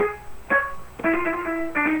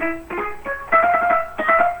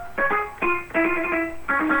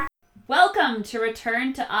Welcome to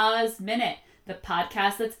Return to Oz Minute, the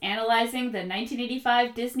podcast that's analyzing the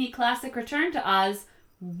 1985 Disney classic Return to Oz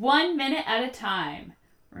 1 minute at a time.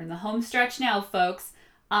 We're in the home stretch now, folks.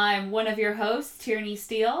 I'm one of your hosts, Tierney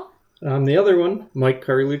Steele. I'm the other one, Mike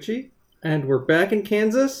Carlucci. And we're back in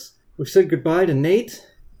Kansas. We've said goodbye to Nate,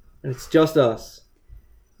 and it's just us.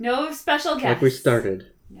 No special guests. Like we started.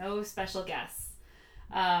 No special guests.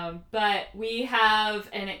 But we have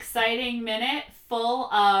an exciting minute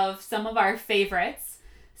full of some of our favorites,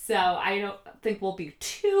 so I don't think we'll be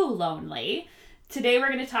too lonely. Today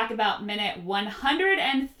we're going to talk about minute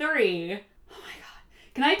 103. Oh my god.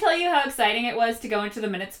 Can I tell you how exciting it was to go into the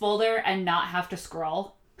minutes folder and not have to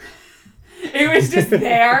scroll? It was just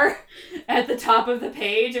there at the top of the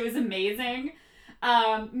page. It was amazing.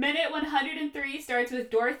 Minute 103 starts with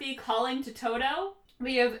Dorothy calling to Toto.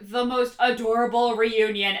 We have the most adorable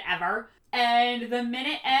reunion ever. And the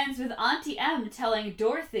minute ends with Auntie M telling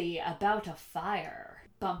Dorothy about a fire.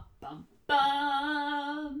 Bum, bum,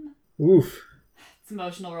 bum. Oof. It's an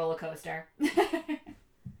emotional roller coaster.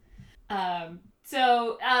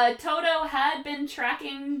 So Toto had been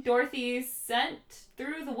tracking Dorothy's scent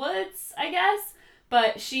through the woods, I guess.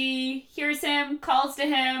 But she hears him, calls to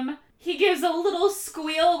him. He gives a little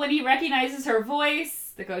squeal when he recognizes her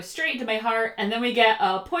voice that goes straight into my heart. And then we get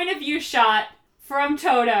a point of view shot from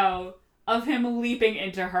Toto of him leaping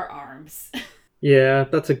into her arms. Yeah,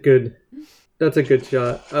 that's a good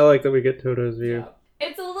shot. I like that we get Toto's view. Yeah.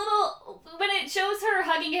 It's a little, when it shows her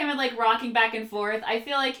hugging him and like rocking back and forth, I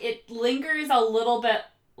feel like it lingers a little bit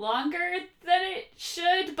longer than it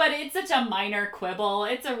should, but it's such a minor quibble.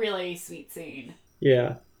 It's a really sweet scene.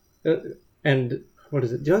 Yeah. And what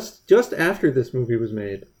is it? Just after this movie was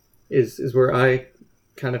made is where I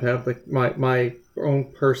kind of have like my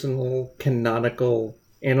own personal canonical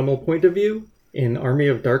animal point of view. In Army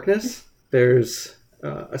of Darkness, there's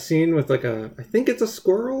a scene with like I think it's a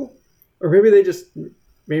squirrel, or maybe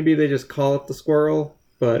they just call it the squirrel,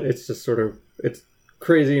 but it's just sort of, it's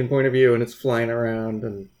crazy in point of view and it's flying around.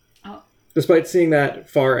 And despite seeing that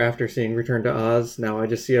far after seeing Return to Oz, now I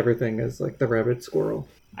just see everything as like the rabbit squirrel.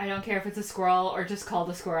 I don't care if it's a squirrel or just called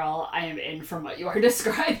a squirrel. I am in from what you are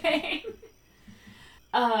describing.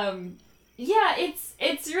 Yeah,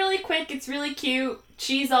 it's really quick. It's really cute.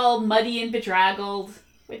 She's all muddy and bedraggled,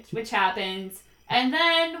 which happens. And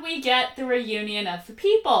then we get the reunion of the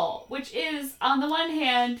people, which is, on the one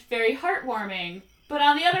hand, very heartwarming. But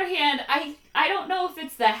on the other hand, I don't know if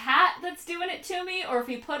it's the hat that's doing it to me, or if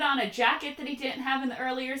he put on a jacket that he didn't have in the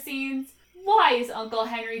earlier scenes. Why is Uncle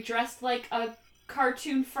Henry dressed like a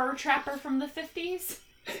cartoon fur trapper from the 50s?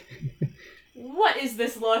 What is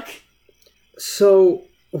this look? So,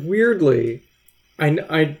 weirdly, I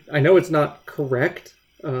know it's not correct,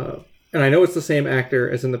 and I know it's the same actor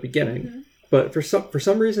as in the beginning, mm-hmm. But for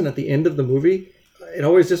some reason at the end of the movie, it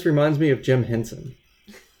always just reminds me of Jim Henson.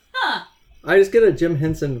 Huh. I just get a Jim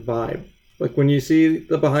Henson vibe. Like when you see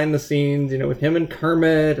the behind the scenes, with him and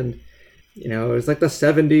Kermit, and, it was like the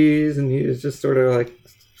 70s, and he was just sort of like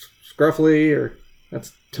scruffly, or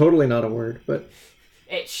that's totally not a word, but...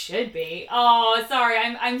 It should be. Oh, sorry,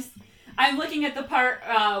 I'm looking at the part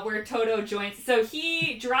where Toto joins. So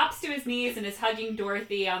he drops to his knees and is hugging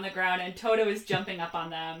Dorothy on the ground, and Toto is jumping up on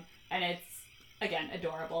them, and it's, again,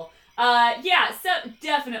 adorable. Yeah, so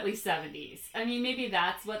definitely 70s. I mean, maybe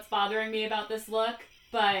that's what's bothering me about this look,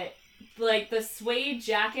 but, like, the suede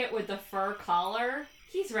jacket with the fur collar,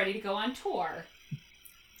 he's ready to go on tour.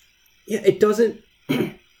 Yeah, it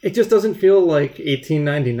just doesn't feel like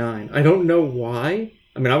 1899. I don't know why.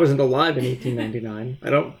 I mean, I wasn't alive in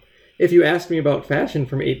 1899. If you asked me about fashion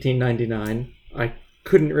from 1899, I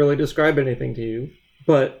couldn't really describe anything to you.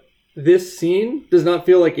 But this scene does not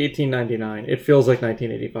feel like 1899. It feels like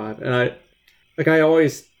 1985. And I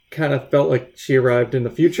always kind of felt like she arrived in the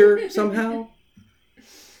future somehow.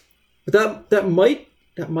 But that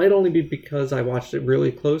might only be because I watched it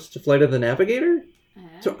really close to Flight of the Navigator.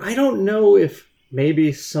 So I don't know if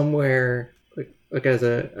maybe somewhere like as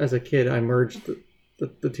a kid I merged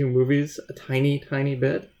the two movies a tiny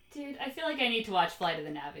bit. Dude, I feel like I need to watch Flight of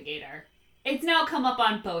the Navigator. It's now come up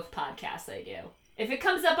on both podcasts I do. If it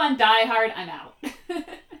comes up on Die Hard, I'm out.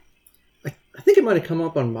 I think it might have come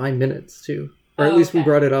up on My Minutes too, or at least we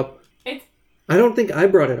brought it up. I don't think I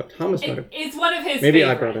brought it up. Thomas might have. It's one of his. Maybe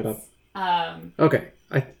favorites. I brought it up. Okay,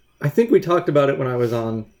 I think we talked about it when I was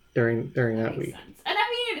on during that week. Sense. And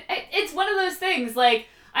I mean, it's one of those things. Like,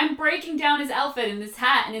 I'm breaking down his outfit and his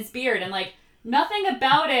hat and his beard, and like nothing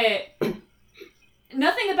about it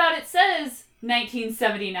says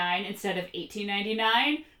 1979 instead of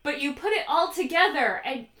 1899. But you put it all together,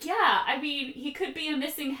 and yeah, I mean, he could be a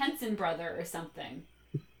missing Henson brother or something.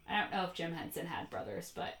 I don't know if Jim Henson had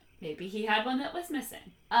brothers, but maybe he had one that was missing.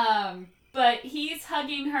 But he's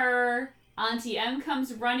hugging her. Auntie M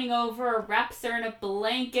comes running over, wraps her in a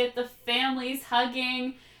blanket. The family's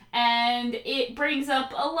hugging. And it brings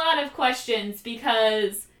up a lot of questions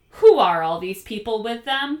because who are all these people with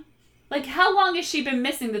them? Like, how long has she been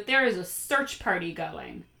missing that there is a search party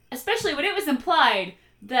going? Especially when it was implied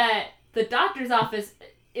that the doctor's office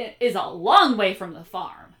is a long way from the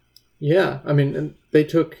farm. Yeah, I mean, and they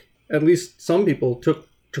took, at least some people took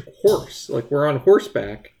horse. Like, we're on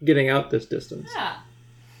horseback getting out this distance. Yeah.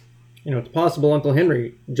 You know, it's possible Uncle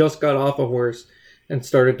Henry just got off a horse and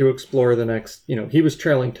started to explore the next, you know, he was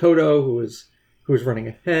trailing Toto, who was running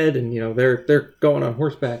ahead, and, you know, they're going on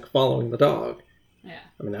horseback following the dog. Yeah.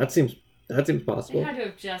 I mean, that seems possible. They had to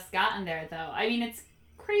have just gotten there, though. I mean, it's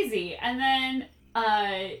crazy. And then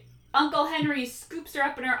Uncle Henry scoops her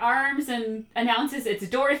up in her arms and announces it's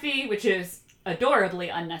Dorothy, which is adorably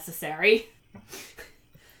unnecessary.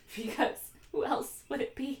 Because who else would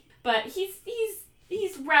it be? But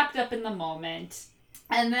he's wrapped up in the moment.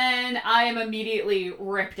 And then I am immediately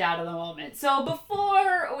ripped out of the moment. So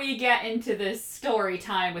before we get into this story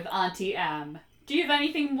time with Auntie M, do you have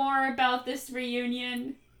anything more about this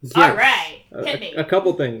reunion? Yes. All right, hit me. A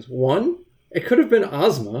couple things. One, it could have been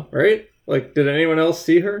Ozma, right? Like, did anyone else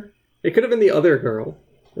see her? It could have been the other girl,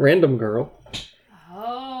 random girl.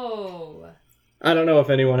 Oh. I don't know if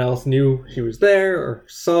anyone else knew she was there or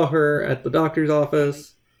saw her at the doctor's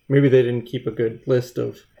office. Maybe they didn't keep a good list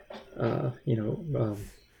of,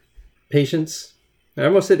 patients. I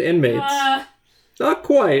almost said inmates. Not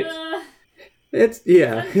quite.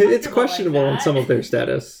 It's questionable like in some of their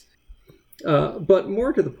status. But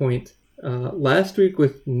more to the point, last week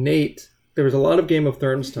with Nate, there was a lot of Game of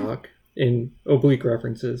Thrones talk in oblique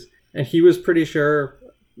references, and he was pretty sure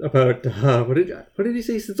about what did he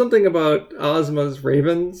say? He said something about Ozma's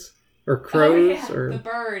ravens or crows or the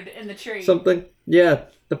bird in the tree. Something. Yeah,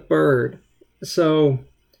 the bird. So,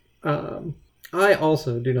 I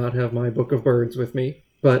also do not have my book of birds with me,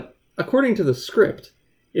 but according to the script,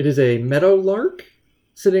 it is a meadow lark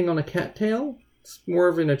sitting on a cattail. It's more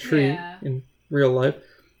of in a tree in real life,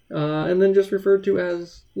 and then just referred to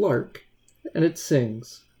as lark, and it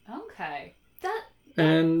sings. Okay, that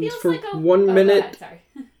and feels for like a 1 minute. Sorry.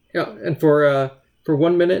 Yeah, and for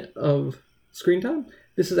 1 minute of screen time,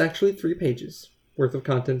 this is actually 3 pages worth of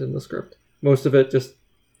content in the script. Most of it just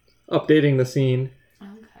updating the scene.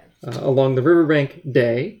 Okay. Along the riverbank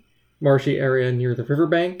day, marshy area near the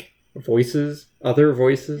riverbank, voices, other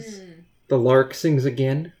voices. The lark sings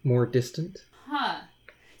again, more distant. Huh.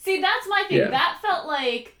 See, that's my thing. Yeah. That felt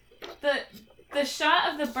like the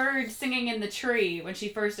shot of the bird singing in the tree when she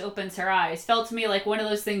first opens her eyes felt to me like one of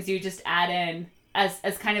those things you just add in as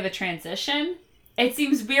kind of a transition. It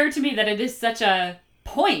seems weird to me that it is such a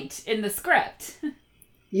point in the script.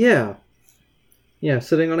 Yeah. Yeah,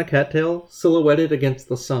 sitting on a cattail, silhouetted against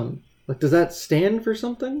the sun. Like, does that stand for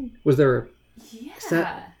something? Was there a...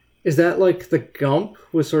 Yeah. Is that like the Gump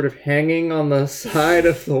was sort of hanging on the side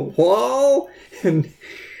of the wall? And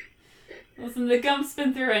Listen, the Gump's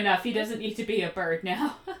been through enough. He doesn't need to be a bird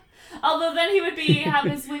now. Although then he would have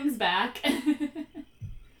his wings back.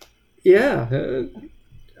 Yeah.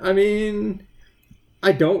 I mean,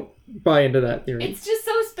 I don't buy into that theory. It's just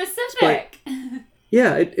so specific.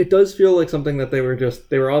 Yeah, it does feel like something that they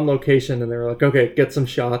were on location and they were like, okay, get some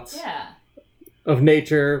shots of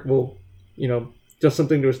nature. We'll, just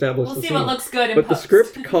something to establish the We'll see scene. what looks good in But post.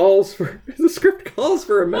 the script calls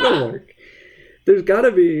for a meadowlark. There's got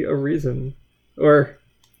to be a reason, or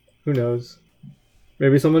who knows?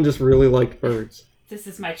 Maybe someone just really liked birds. This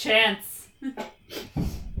is my chance. Nice.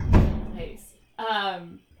 Yeah, I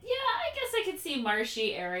guess I could see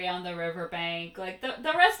marshy area on the riverbank. Like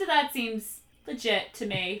the rest of that seems legit to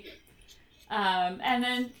me. And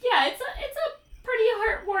then it's a pretty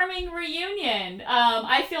heartwarming reunion.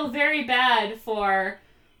 I feel very bad for,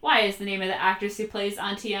 why is the name of the actress who plays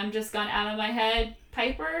Auntie M just gone out of my head?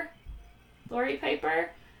 Lori Piper?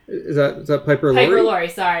 Is that Piper Laurie? Piper Laurie,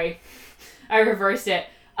 sorry. I reversed it.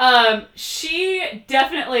 She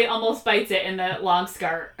definitely almost bites it in the long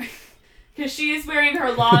skirt. Because she's wearing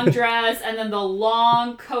her long dress and then the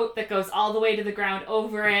long coat that goes all the way to the ground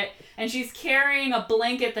over it. And she's carrying a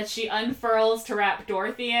blanket that she unfurls to wrap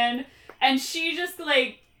Dorothy in. And she just,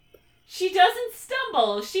 she doesn't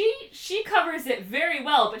stumble. She covers it very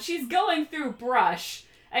well, but she's going through brush.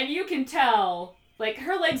 And you can tell,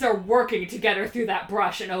 her legs are working to get her through that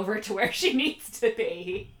brush and over to where she needs to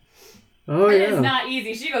be. Oh, It yeah. is not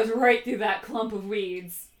easy. She goes right through that clump of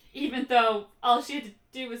weeds. Even though all she had to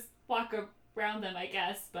do was walk around them, I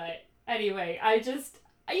guess. But anyway, I just,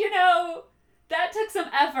 that took some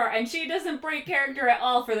effort, and she doesn't break character at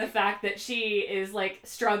all for the fact that she is, like,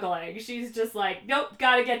 struggling. She's just like, nope,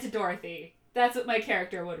 gotta get to Dorothy. That's what my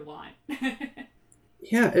character would want.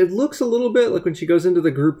 Yeah, it looks a little bit like when she goes into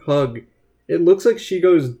the group hug, it looks like she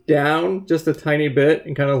goes down just a tiny bit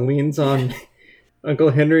and kind of leans on Uncle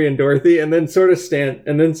Henry and Dorothy, and then sort of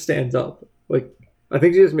stands up. Like, I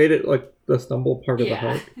think she just made it like the stumble part of the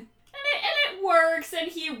hug. And it works,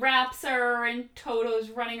 and he wraps her, and Toto's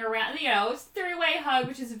running around. It's a three-way hug,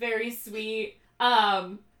 which is very sweet.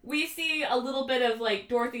 We see a little bit of, like,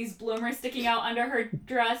 Dorothy's bloomer sticking out under her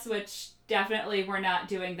dress, which definitely we're not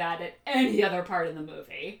doing that at any other part of the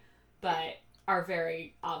movie, but are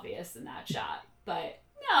very obvious in that shot. But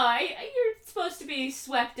no, you're supposed to be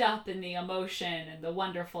swept up in the emotion and the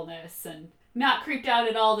wonderfulness and not creeped out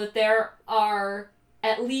at all that there are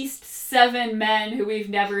at least 7 men who we've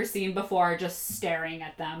never seen before just staring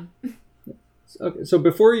at them. Okay, so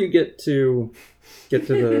before you get to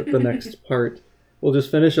the next part, we'll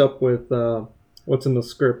just finish up with what's in the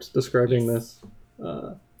script describing this.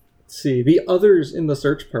 Let's see. The others in the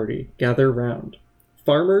search party gather round.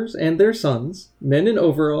 Farmers and their sons, men in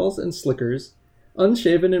overalls and slickers,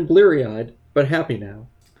 unshaven and bleary-eyed, but happy now.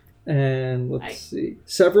 And let's see.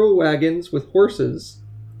 Several wagons with horses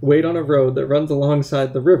wait on a road that runs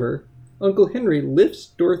alongside the river. Uncle Henry lifts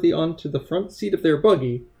Dorothy onto the front seat of their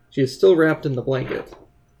buggy. She is still wrapped in the blanket.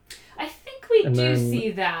 I think we see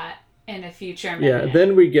that in a future minute. Yeah,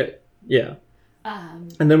 then we get... Yeah.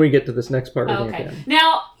 And then we get to this next part. Okay.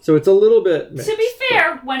 Now... So it's a little bit mixed, to be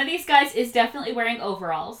fair, one of these guys is definitely wearing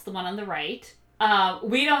overalls, the one on the right.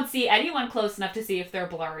 We don't see anyone close enough to see if they're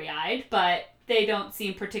blurry-eyed, but they don't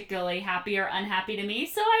seem particularly happy or unhappy to me,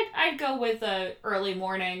 so I'd go with a early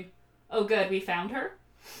morning, oh good, we found her.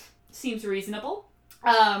 Seems reasonable.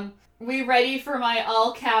 We ready for my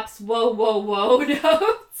all caps whoa, whoa, whoa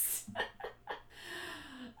notes?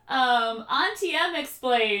 Auntie M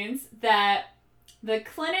explains that the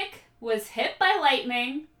clinic was hit by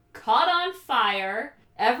lightning, caught on fire,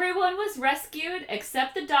 everyone was rescued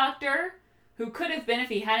except the doctor, who could have been if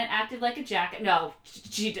he hadn't acted like a jacket. No,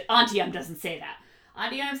 Auntie M doesn't say that.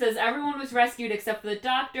 Auntie M says everyone was rescued except for the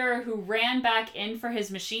doctor, who ran back in for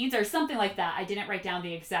his machines, or something like that. I didn't write down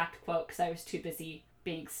the exact quote because I was too busy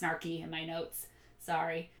being snarky in my notes.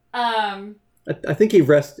 Sorry. I think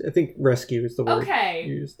rescue is the word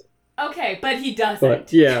used. Okay, but he doesn't.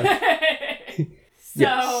 But, yeah. So,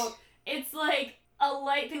 yes. It's like a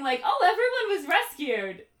light thing, like, oh, everyone was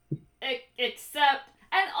rescued. Except...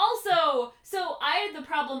 And also, so I had the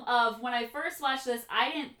problem of, when I first watched this,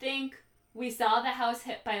 I didn't think we saw the house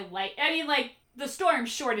hit by light. I mean, like, the storm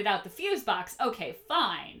shorted out the fuse box. Okay,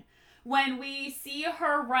 fine. When we see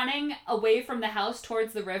her running away from the house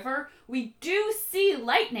towards the river, we do see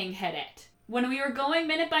lightning hit it. When we were going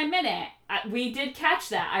minute by minute, we did catch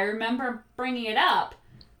that. I remember bringing it up.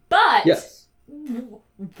 But... Yes.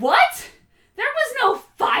 What? There was no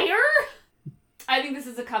fire? I think this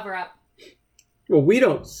is a cover-up. Well, we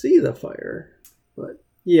don't see the fire, but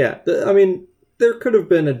yeah, there could have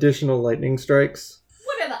been additional lightning strikes.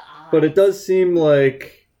 What are the odds? But it does seem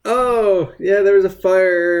like, oh, yeah, there was a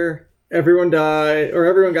fire, everyone died, or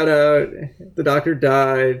everyone got out, the doctor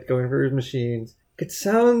died, going for his machines. It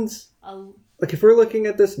sounds like if we're looking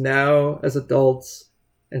at this now as adults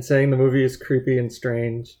and saying the movie is creepy and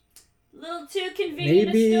strange. A little too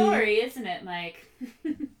convenient a story, isn't it, Mike?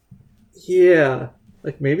 Yeah.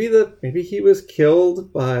 Like, maybe he was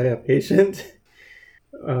killed by a patient.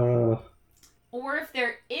 Or if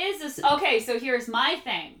there is okay, so here's my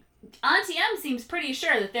thing. Auntie M seems pretty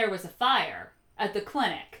sure that there was a fire at the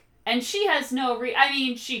clinic. And she has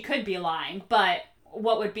she could be lying, but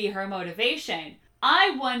what would be her motivation?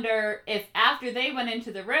 I wonder if after they went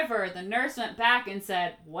into the river, the nurse went back and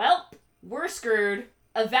said, well, we're screwed.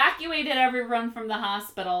 Evacuated everyone from the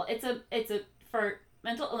hospital. It's a for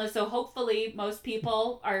mental illness, so hopefully most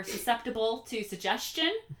people are susceptible to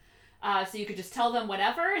suggestion. So you could just tell them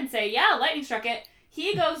whatever and say, yeah, lightning struck it.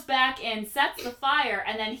 He goes back and sets the fire,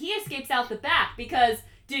 and then he escapes out the back because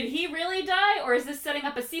did he really die, or is this setting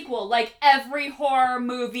up a sequel like every horror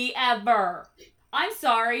movie ever? I'm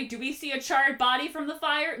sorry, do we see a charred body from the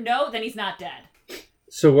fire? No, then he's not dead.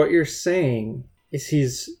 So what you're saying is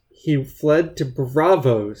he fled to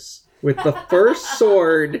Bravos with the first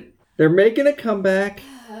sword. They're making a comeback.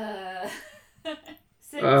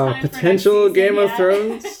 Potential Game of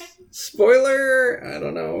Thrones spoiler. I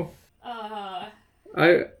don't know.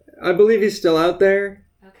 I believe he's still out there.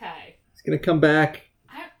 Okay. He's gonna come back.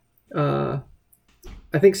 I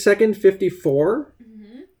think second 54.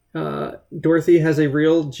 Mm-hmm. Dorothy has a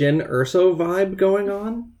real Jyn Erso vibe going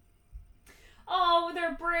on. Oh,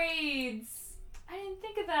 their braids. I didn't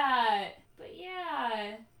think of that. But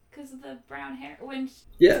yeah, because of the brown hair.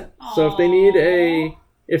 Yeah. So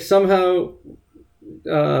if somehow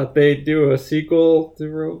they do a sequel to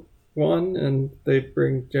Rogue One and they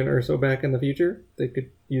bring Jyn Erso back in the future, they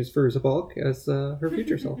could use Fairuza Balk as her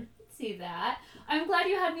future self. See that. I'm glad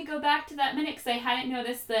you had me go back to that minute because I hadn't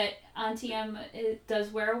noticed that Auntie M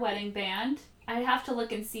does wear a wedding band. I'd have to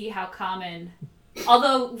look and see how common,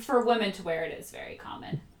 although for women to wear it is very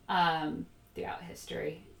common throughout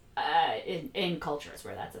history, in cultures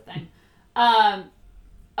where that's a thing.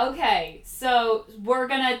 Okay, so we're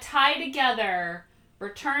going to tie together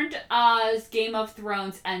Return to Oz, Game of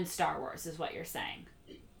Thrones, and Star Wars is what you're saying.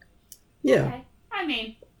 Yeah. Okay. I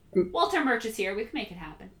mean, Walter Murch is here. We can make it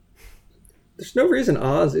happen. There's no reason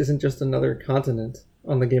Oz isn't just another continent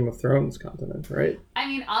on the Game of Thrones continent, right? I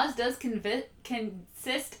mean, Oz does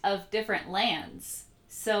consist of different lands,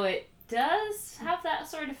 so it does have that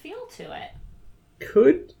sort of feel to it. It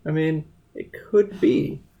could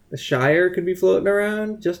be. The Shire could be floating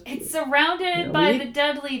around. It's surrounded by the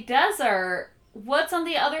Deadly Desert. What's on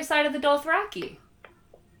the other side of the Dothraki?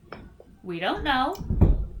 We don't know.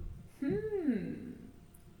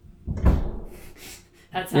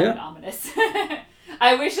 That sounded ominous.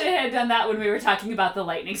 I wish I had done that when we were talking about the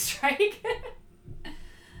lightning strike.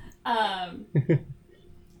 My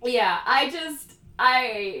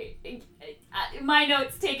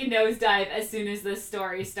notes take a nosedive as soon as this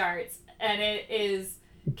story starts, and it is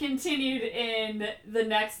continued in the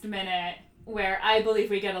next minute, where I believe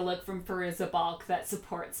we get a look from Fairuza Balk that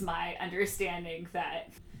supports my understanding that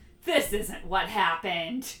this isn't what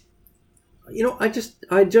happened. I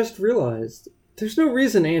just realized there's no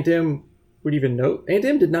reason Aunt Em would even know. Aunt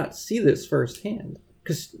Em did not see this firsthand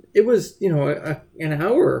because it was, an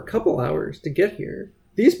hour or a couple hours to get here.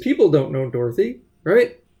 These people don't know Dorothy,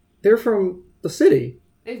 right? They're from the city.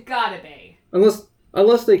 They've gotta be.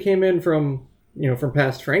 Unless they came in from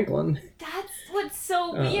past Franklin. That's what's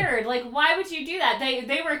so weird. Like, why would you do that?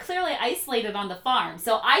 They were clearly isolated on the farm.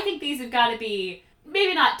 So I think these have got to be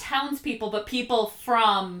maybe not townspeople, but people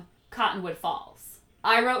from Cottonwood Falls.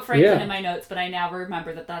 I wrote Franklin in my notes, but I now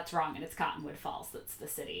remember that that's wrong, and it's Cottonwood Falls. That's the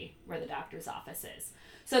city where the doctor's office is.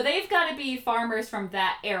 So they've got to be farmers from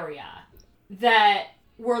that area that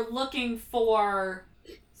were looking for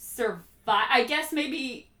I guess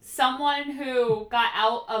maybe someone who got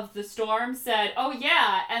out of the storm said, oh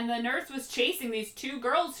yeah, and the nurse was chasing these two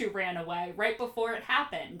girls who ran away right before it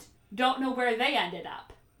happened. Don't know where they ended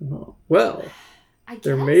up. Well,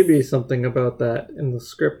 there may be something about that in the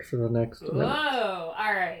script for the next minute. Whoa,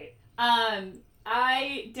 alright.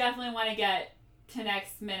 I definitely want to get to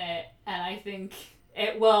next minute, and I think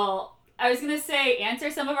it will, I was going to say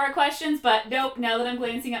answer some of our questions, but nope, now that I'm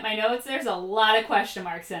glancing at my notes, there's a lot of question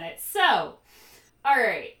marks in it. So,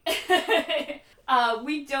 alright.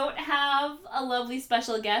 We don't have a lovely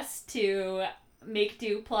special guest to make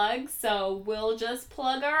do plugs, so we'll just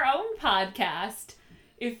plug our own podcast.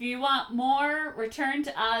 If you want more Return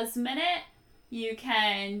to Oz Minute, you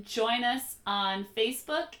can join us on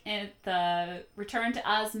Facebook at the Return to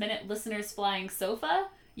Oz Minute Listeners Flying Sofa.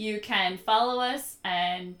 You can follow us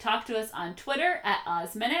and talk to us on Twitter at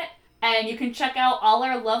OzMinute. And you can check out all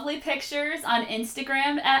our lovely pictures on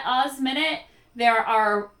Instagram at OzMinute. There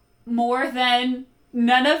are more than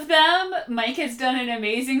none of them. Mike has done an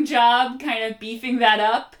amazing job kind of beefing that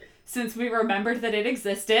up since we remembered that it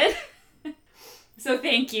existed. So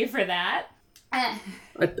thank you for that. I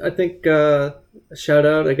think a shout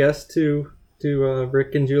out, I guess, to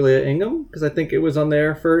Rick and Julia Ingham, because I think it was on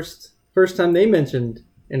their first time they mentioned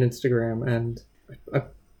an Instagram, and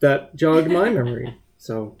that jogged my memory.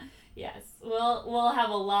 So yes, we'll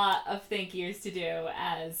have a lot of thank yous to do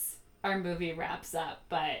as our movie wraps up,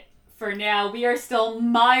 but for now we are still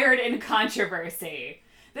mired in controversy.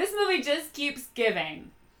 This movie just keeps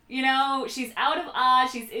giving. She's out of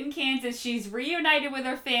Oz, she's in Kansas, she's reunited with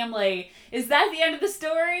her family. Is that the end of the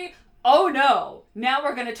story? Oh no, now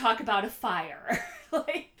we're gonna talk about a fire.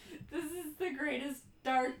 This is the greatest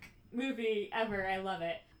dark movie ever. I love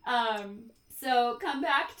it. So come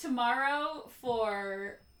back tomorrow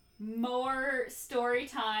for more story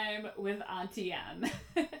time with Auntie M.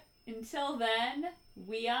 Until then,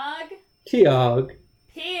 Weog. Keog.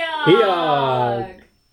 Peog. Peog.